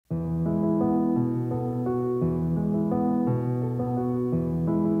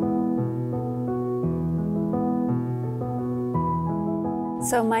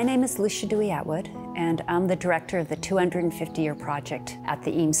So my name is Lucia Dewey-Atwood, and I'm the director of the 250-year project at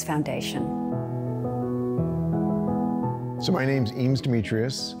the Eames Foundation. So my name's Eames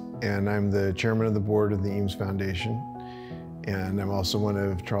Demetrius, and I'm the chairman of the board of the Eames Foundation, and I'm also one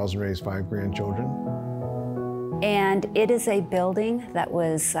of Charles and Ray's 5 grandchildren. And it is a building that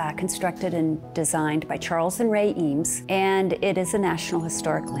was constructed and designed by Charles and Ray Eames, and it is a National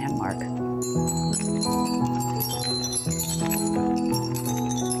Historic Landmark.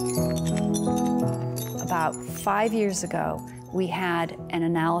 About 5 years ago, we had an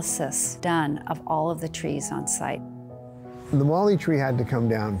analysis done of all of the trees on site. The Wally tree had to come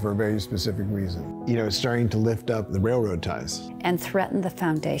down for a very specific reason. You know, it's starting to lift up the railroad ties. And threaten the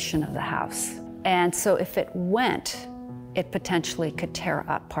foundation of the house. And so if it went, it potentially could tear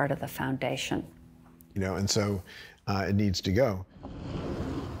up part of the foundation. You know, and so it needs to go.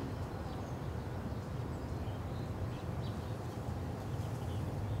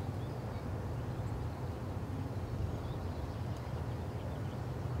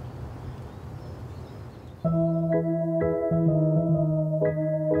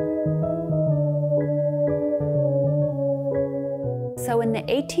 So in the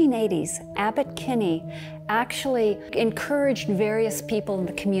 1880s, Abbot Kinney actually encouraged various people in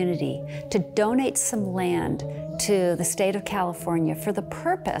the community to donate some land to the state of California for the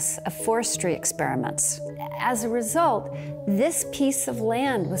purpose of forestry experiments. As a result, this piece of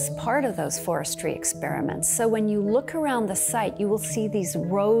land was part of those forestry experiments. So when you look around the site, you will see these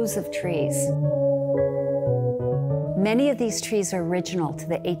rows of trees. Many of these trees are original to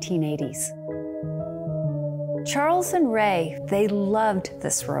the 1880s. Charles and Ray, they loved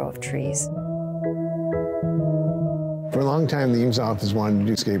this row of trees. For a long time, the Eames office wanted to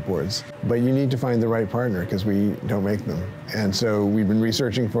do skateboards, but you need to find the right partner because we don't make them. And so we've been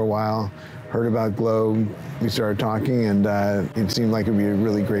researching for a while, heard about Globe, we started talking, and it seemed like it would be a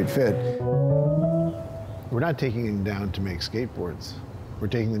really great fit. We're not taking them down to make skateboards. We're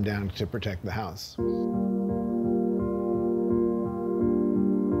taking them down to protect the house.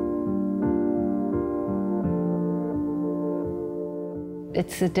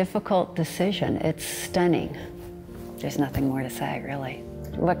 It's a difficult decision. It's stunning. There's nothing more to say, really.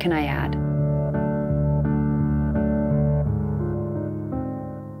 What can I add?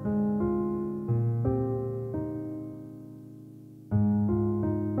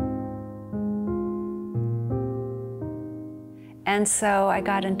 And so I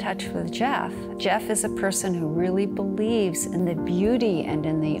got in touch with Jeff. Jeff is a person who really believes in the beauty and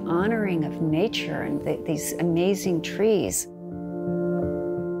in the honoring of nature and these amazing trees.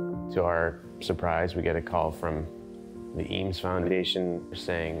 To our surprise, we get a call from the Eames Foundation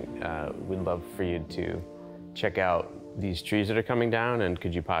saying, we'd love for you to check out these trees that are coming down, and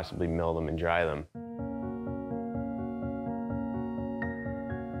could you possibly mill them and dry them?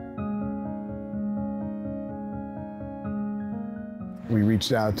 We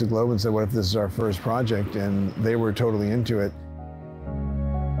reached out to Globe and said, what if this is our first project? And they were totally into it.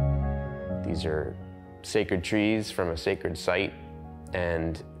 These are sacred trees from a sacred site,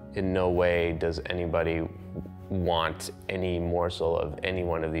 and in no way does anybody want any morsel of any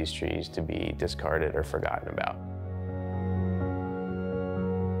one of these trees to be discarded or forgotten about.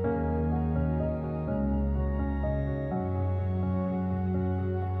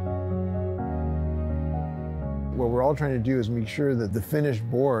 What we're all trying to do is make sure that the finished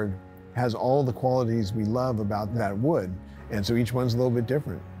board has all the qualities we love about that wood. And so each one's a little bit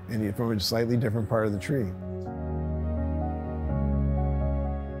different, and from a slightly different part of the tree.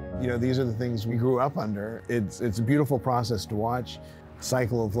 You know, these are the things we grew up under. It's a beautiful process to watch.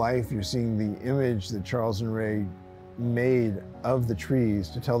 Cycle of life, you're seeing the image that Charles and Ray made of the trees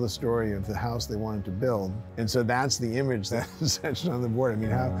to tell the story of the house they wanted to build. And so that's the image that's etched on the board. I mean,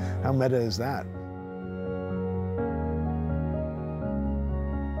 how meta is that?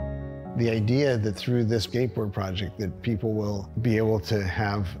 The idea that through this skateboard project that people will be able to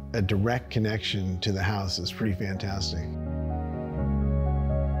have a direct connection to the house is pretty fantastic.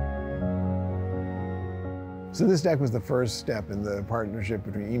 So this deck was the first step in the partnership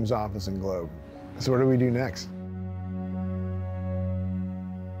between Eames office and Globe. So what do we do next?